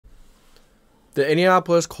The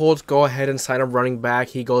Indianapolis Colts go ahead and sign a running back.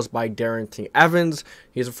 He goes by Darrynton Evans.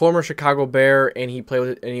 He's a former Chicago Bear, and he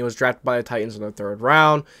was drafted by the Titans in the 3rd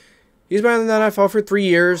round. He's been in the NFL for 3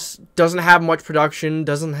 years. Doesn't have much production.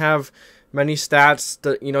 Doesn't have many stats.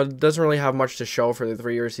 Doesn't really have much to show for the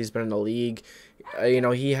 3 years he's been in the league.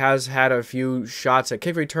 He has had a few shots at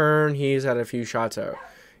kick return. He's had a few shots at,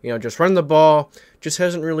 just run the ball. Just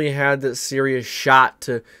hasn't really had that serious shot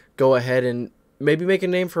to go ahead and maybe make a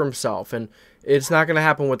name for himself. And it's not going to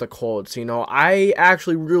happen with the Colts. I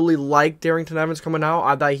actually really like Darrynton Evans coming out.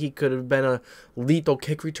 I thought he could have been a lethal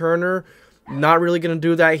kick returner. Not really going to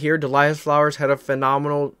do that here. Delias Flowers had a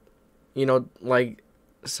phenomenal,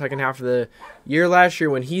 second half of the year last year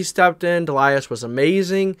when he stepped in. Delias was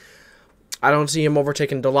amazing. I don't see him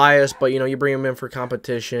overtaking Delias, but, you bring him in for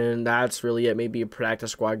competition. That's really it. Maybe a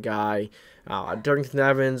practice squad guy. Darrynton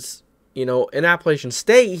Evans, in Appalachian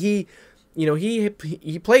State, he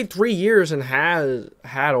played 3 years and has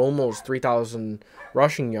had almost 3,000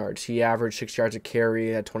 rushing yards. He averaged 6 yards a carry,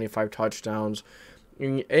 had 25 touchdowns.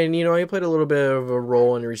 And he played a little bit of a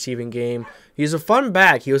role in the receiving game. He's a fun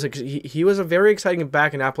back. He was a very exciting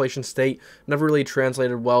back in Appalachian State. Never really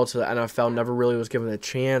translated well to the NFL. Never really was given a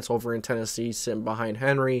chance over in Tennessee, sitting behind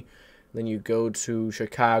Henry. Then you go to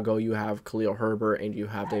Chicago. You have Khalil Herbert, and you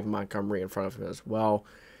have David Montgomery in front of him as well.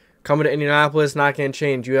 Coming to Indianapolis, not going to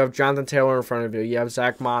change. You have Jonathan Taylor in front of you. You have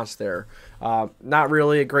Zach Moss there. Not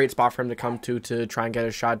really a great spot for him to come to try and get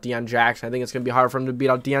a shot. Deion Jackson. I think it's going to be hard for him to beat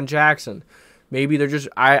out Deion Jackson. Maybe they're just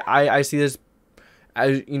I see this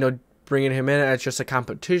as bringing him in as just a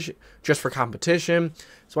competition, just for competition.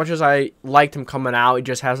 As much as I liked him coming out, he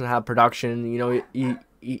just hasn't had production.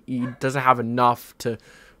 He doesn't have enough to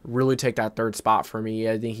really take that 3rd spot for me.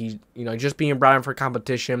 I think he's just being brought in for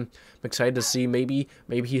competition. I'm excited to see maybe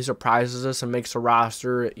he surprises us and makes a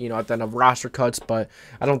roster at the end of roster cuts, but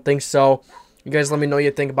I don't think so. You guys let me know what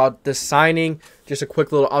you think about this signing. Just a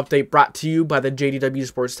quick little update brought to you by the JDW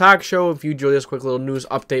Sports Talk Show. If you enjoy this quick little news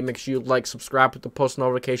update, make sure you like, subscribe with the post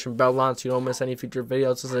notification bell on so you don't miss any future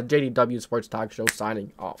videos. This is a JDW Sports Talk Show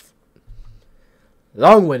signing off.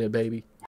 Long-winded, baby.